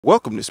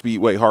Welcome to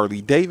Speedway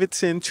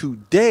Harley-Davidson.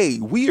 Today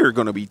we are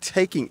going to be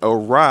taking a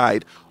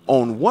ride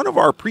on one of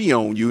our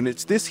pre-owned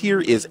units. This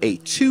here is a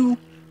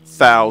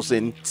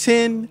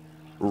 2010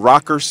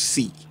 Rocker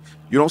C.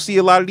 You don't see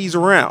a lot of these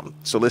around,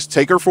 so let's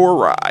take her for a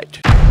ride.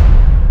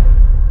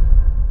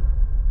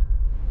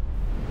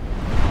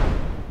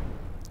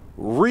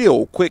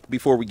 Real quick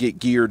before we get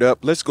geared up,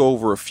 let's go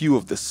over a few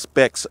of the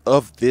specs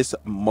of this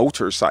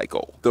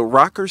motorcycle. The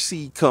Rocker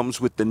C comes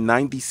with the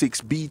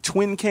 96B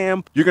twin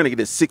cam. You're going to get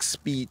a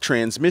 6-speed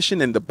transmission,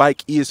 and the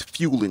bike is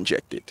fuel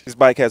injected. This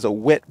bike has a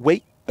wet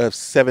weight of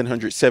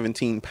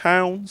 717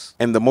 pounds,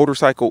 and the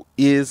motorcycle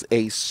is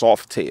a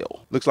soft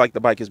tail. Looks like the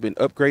bike has been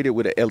upgraded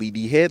with a LED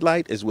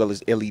headlight as well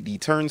as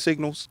LED turn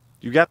signals.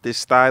 You got this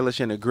stylish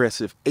and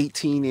aggressive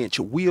 18-inch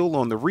wheel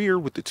on the rear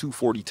with the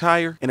 240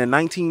 tire and a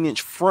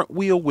 19-inch front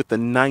wheel with the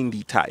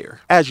 90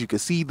 tire. As you can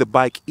see, the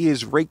bike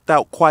is raked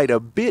out quite a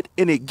bit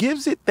and it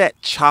gives it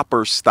that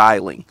chopper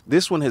styling.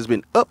 This one has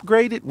been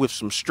upgraded with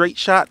some straight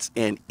shots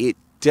and it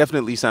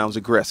definitely sounds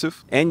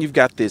aggressive. And you've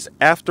got this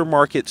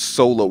aftermarket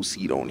solo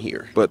seat on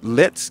here. But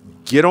let's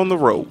get on the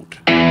road.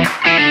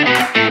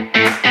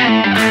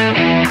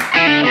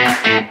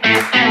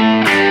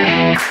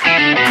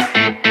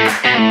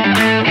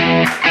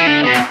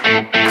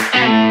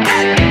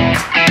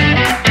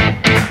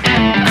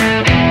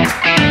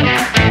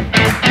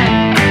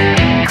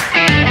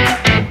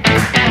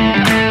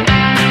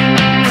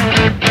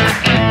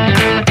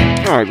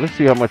 All right, let's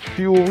see how much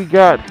fuel we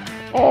got.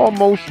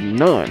 Almost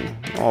none.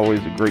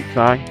 Always a great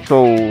sign.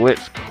 So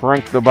let's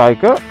crank the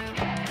bike up.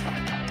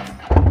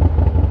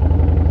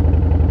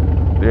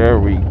 There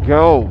we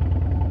go.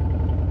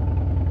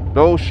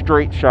 Those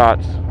straight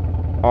shots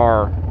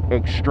are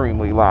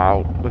extremely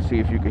loud. Let's see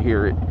if you can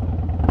hear it.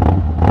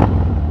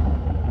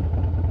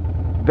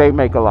 They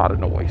make a lot of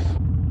noise.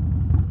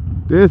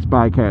 This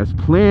bike has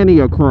plenty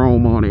of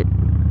chrome on it.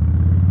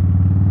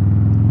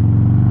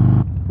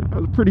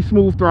 That was a pretty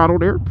smooth throttle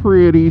there.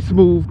 Pretty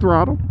smooth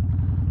throttle.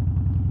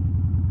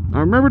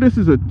 Now remember, this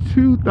is a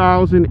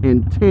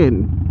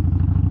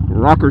 2010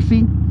 Rocker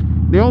C.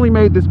 They only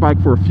made this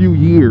bike for a few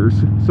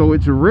years, so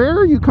it's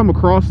rare you come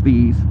across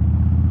these.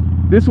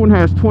 This one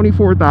has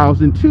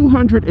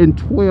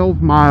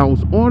 24,212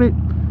 miles on it.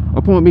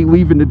 Upon me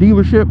leaving the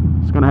dealership,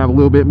 it's gonna have a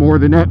little bit more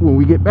than that when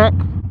we get back.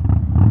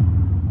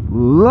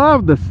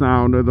 Love the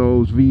sound of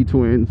those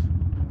V-twins.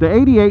 The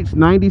 88s,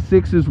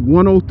 96s,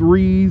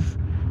 103s,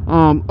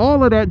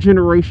 all of that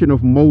generation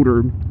of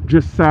motor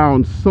just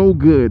sounds so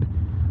good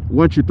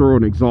once you throw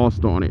an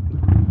exhaust on it.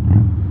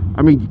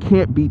 I mean, you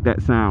can't beat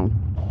that sound.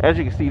 As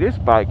you can see, this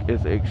bike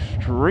is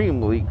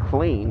extremely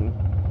clean.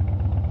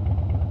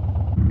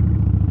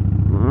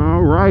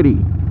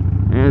 Alrighty,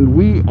 and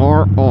we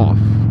are off.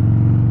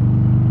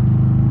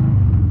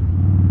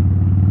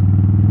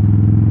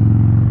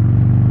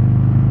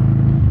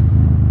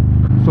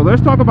 So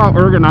let's talk about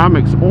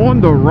ergonomics on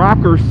the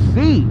Rocker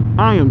C.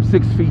 I am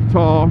 6 feet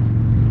tall.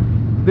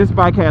 This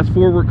bike has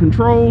forward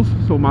controls,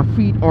 so my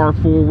feet are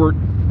forward.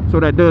 So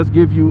that does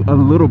give you a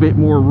little bit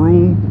more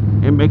room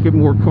and make it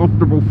more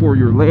comfortable for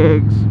your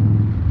legs.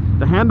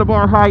 The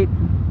handlebar height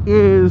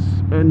is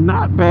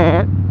not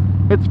bad.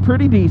 It's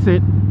pretty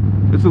decent.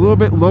 It's a little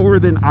bit lower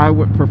than I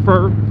would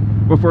prefer,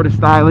 but for the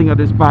styling of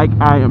this bike,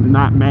 I am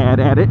not mad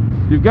at it.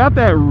 You've got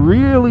that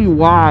really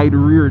wide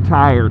rear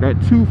tire,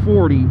 that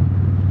 240,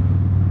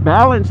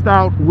 balanced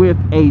out with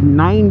a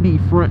 90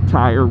 front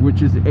tire,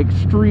 which is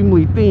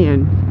extremely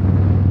thin,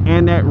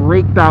 and that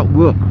raked out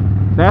look.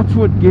 That's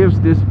what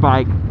gives this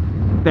bike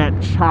that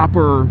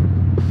chopper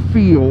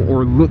feel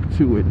or look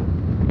to it.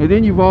 And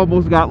then you've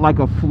almost got like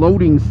a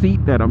floating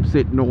seat that I'm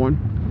sitting on,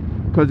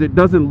 because it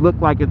doesn't look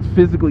like it's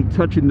physically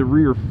touching the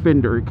rear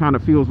fender. It kind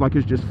of feels like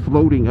it's just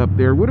floating up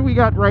there. What do we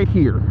got right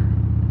here?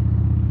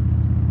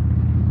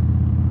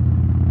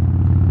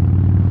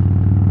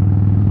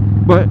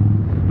 But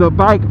the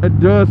bike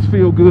does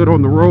feel good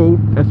on the road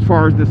as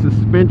far as the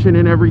suspension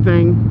and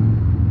everything.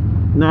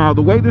 Now,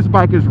 the way this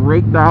bike is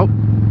raked out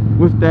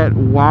with that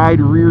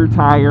wide rear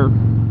tire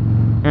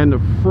and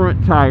the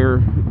front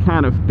tire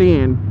kind of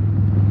thin,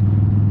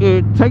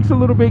 it takes a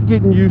little bit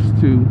getting used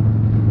to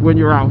when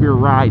you're out here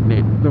riding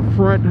it. The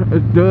front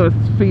does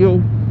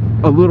feel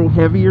a little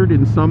heavier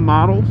than some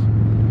models,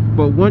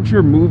 but once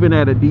you're moving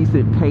at a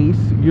decent pace,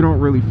 you don't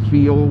really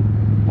feel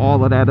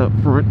all of that up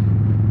front,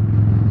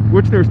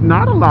 which there's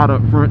not a lot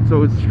up front,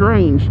 so it's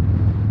strange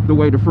the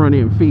way the front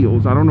end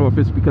feels. I don't know if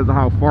it's because of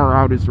how far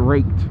out it's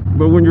raked,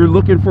 but when you're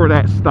looking for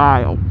that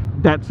style,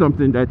 that's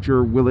something that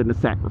you're willing to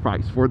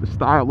sacrifice for the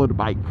style of the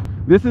bike.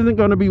 This isn't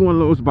going to be one of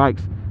those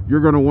bikes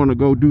you're going to want to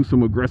go do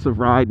some aggressive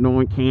riding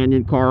on,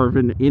 canyon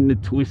carving in the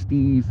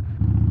twisties.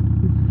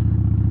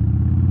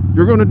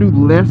 You're going to do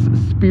less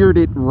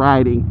spirited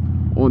riding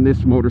on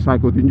this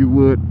motorcycle than you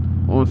would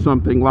on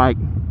something like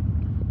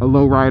a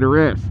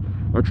Lowrider S,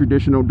 a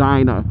traditional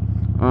Dyna,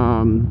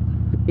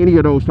 any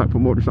of those type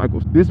of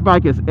motorcycles. This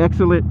bike is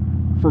excellent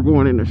for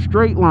going in a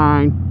straight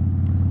line,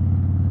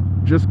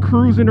 just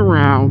cruising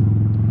around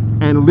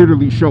and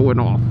literally showing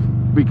off.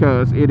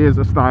 because it is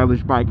a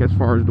stylish bike as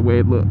far as the way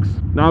it looks.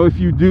 Now, if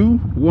you do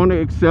want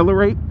to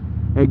accelerate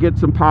and get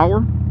some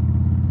power,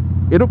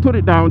 it'll put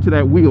it down to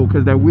that wheel,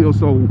 because that wheel's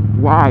so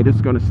wide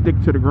it's going to stick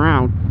to the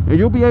ground, and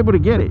you'll be able to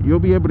get it. You'll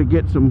be able to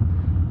get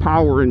some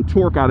power and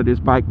torque out of this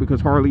bike,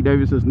 because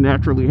Harley-Davidsons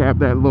naturally have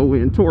that low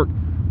end torque.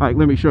 Like,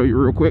 let me show you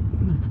real quick.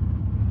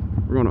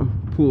 We're going to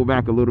pull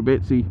back a little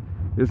bit. See,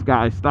 this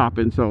guy's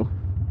stopping, so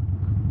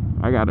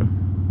I got to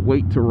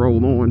wait to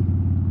roll on.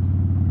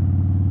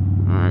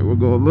 All right, we'll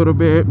go a little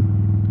bit,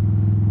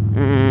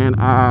 and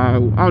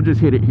I'll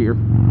just hit it here.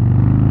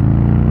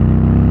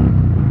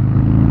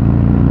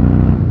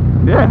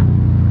 Yeah,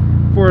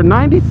 for a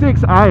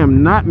 96, I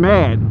am not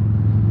mad.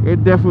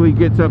 It definitely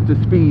gets up to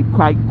speed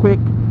quite quick,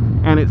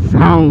 and it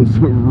sounds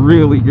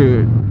really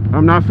good.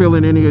 I'm not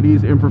feeling any of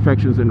these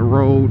imperfections in the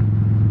road.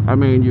 I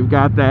mean, you've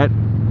got that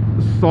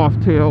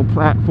soft tail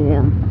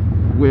platform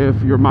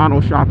with your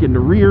monoshock in the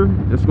rear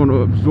that's going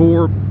to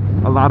absorb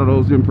a lot of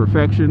those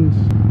imperfections.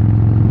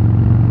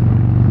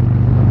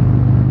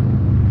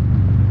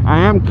 I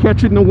am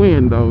catching the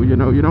wind though, you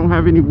know, you don't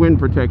have any wind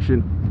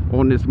protection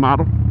on this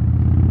model.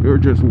 You're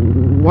just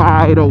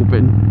wide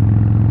open.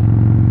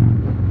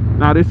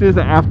 Now, this is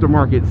an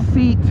aftermarket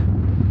seat.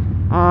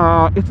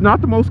 It's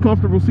not the most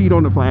comfortable seat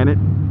on the planet.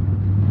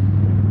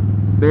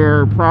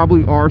 There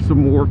probably are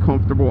some more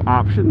comfortable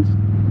options.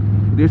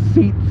 This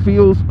seat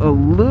feels a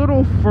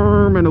little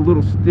firm and a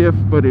little stiff,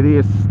 but it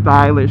is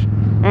stylish,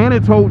 and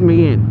it's holding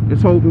me in.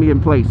 It's holding me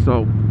in place,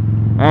 so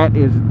that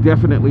is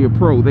definitely a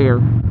pro there.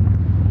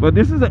 But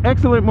this is an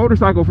excellent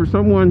motorcycle for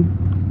someone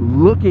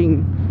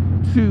looking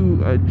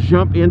to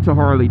jump into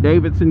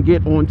Harley-Davidson,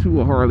 get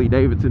onto a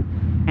Harley-Davidson,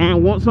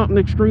 and want something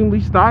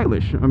extremely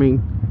stylish. I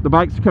mean, the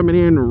bike's coming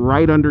in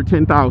right under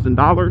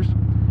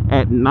 $10,000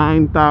 at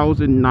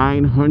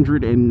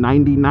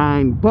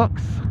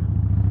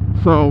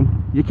 $9,999. So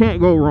you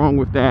can't go wrong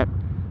with that.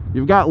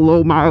 You've got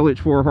low mileage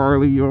for a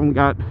Harley. You only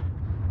got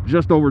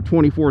just over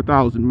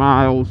 24,000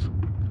 miles.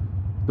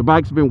 The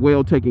bike's been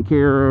well taken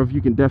care of.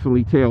 You can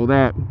definitely tell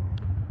that.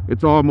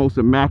 It's almost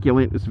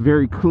immaculate. It's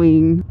very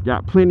clean.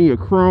 Got plenty of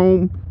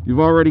chrome. You've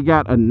already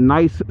got a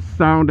nice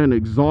sound and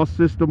exhaust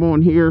system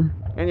on here,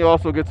 and you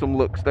also get some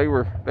looks. They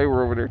were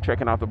over there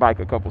checking out the bike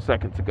a couple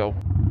seconds ago.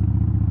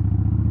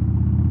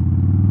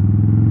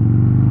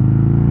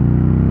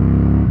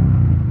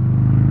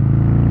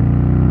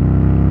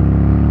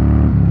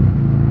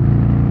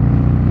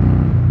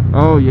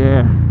 Oh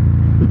yeah.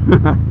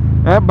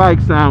 That bike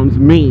sounds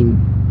mean.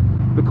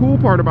 The cool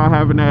part about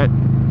having that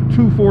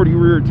 240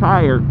 rear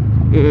tire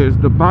is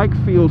the bike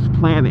feels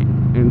planted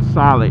and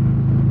solid.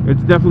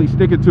 It's definitely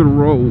sticking to the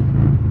road.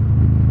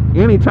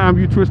 Anytime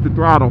you twist the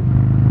throttle,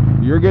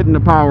 you're getting the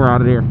power out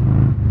of there.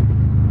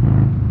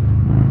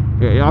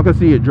 Yeah, y'all can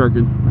see it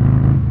jerking.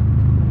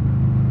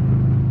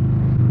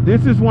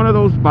 This is one of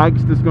those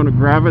bikes that's going to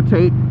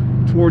gravitate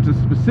towards a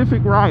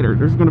specific rider.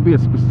 There's going to be a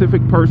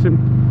specific person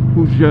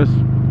who's just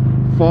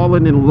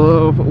fallen in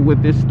love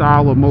with this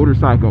style of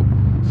motorcycle.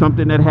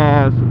 Something that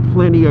has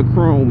plenty of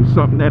chrome,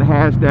 something that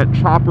has that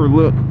chopper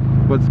look,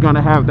 but it's going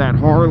to have that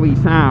Harley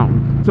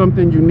sound.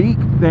 Something unique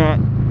that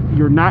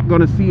you're not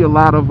going to see a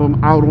lot of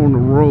them out on the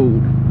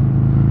road.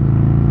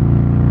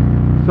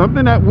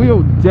 Something that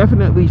will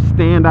definitely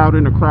stand out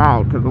in the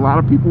crowd, because a lot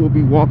of people will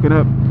be walking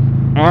up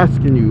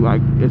asking you,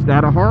 like, is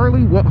that a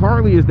Harley? What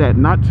Harley is that?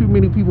 Not too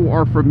many people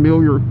are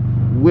familiar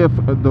with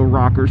the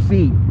Rocker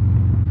C.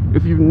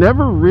 If you've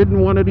never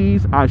ridden one of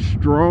these, I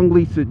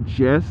strongly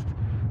suggest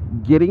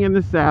getting in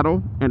the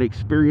saddle and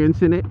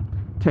experiencing it,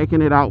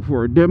 taking it out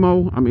for a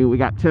demo. I mean, we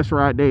got test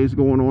ride days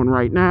going on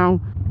right now.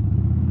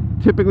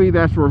 Typically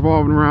that's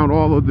revolving around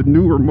all of the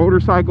newer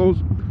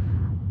motorcycles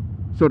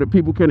so that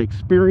people can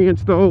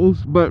experience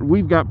those, but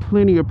we've got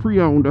plenty of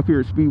pre-owned up here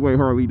at Speedway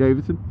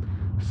Harley-Davidson,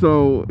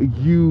 so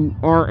you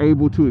are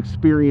able to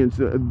experience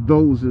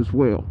those as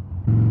well.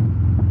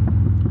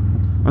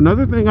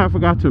 Another thing I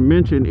forgot to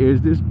mention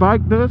is this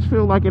bike does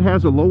feel like it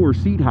has a lower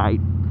seat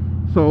height,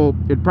 so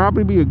it'd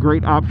probably be a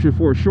great option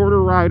for a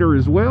shorter rider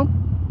as well.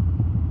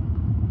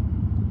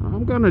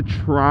 I'm gonna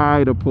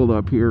try to pull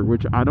up here,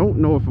 which I don't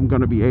know if I'm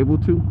gonna be able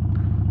to,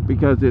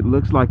 because it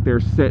looks like they're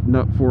setting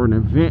up for an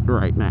event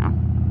right now.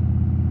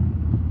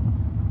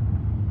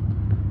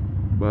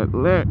 But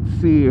let's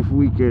see if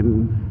we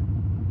can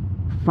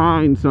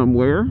find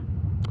somewhere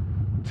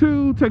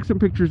to take some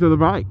pictures of the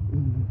bike.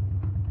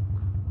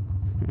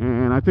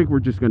 And I think we're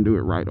just gonna do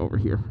it right over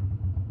here.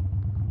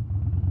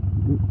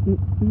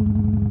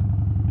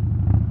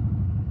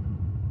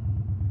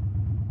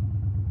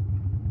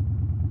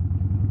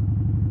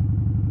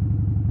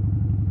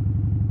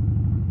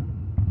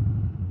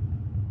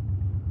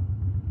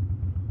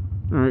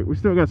 All right, we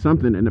still got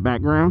something in the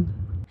background.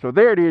 So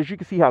there it is. You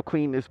can see how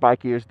clean this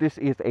bike is. This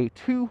is a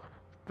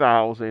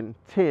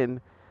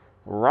 2010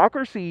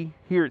 Rocker C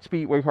here at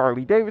Speedway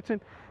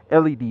Harley-Davidson.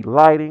 LED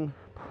lighting,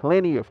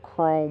 plenty of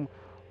chrome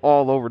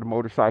all over the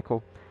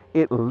motorcycle.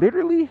 It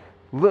literally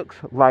looks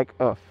like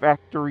a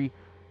factory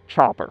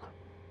chopper.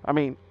 I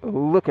mean,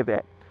 look at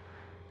that.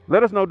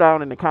 Let us know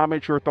down in the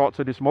comments your thoughts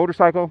of this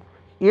motorcycle.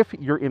 if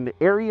you're in the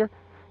area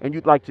and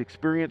you'd like to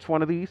experience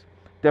one of these,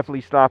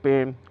 definitely stop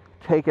in,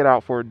 take it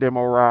out for a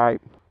demo ride.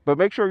 But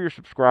make sure you're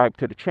subscribed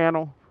to the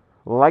channel,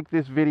 like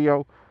this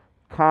video,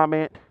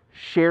 comment,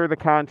 share the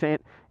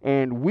content,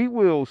 and we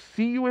will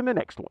see you in the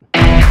next one.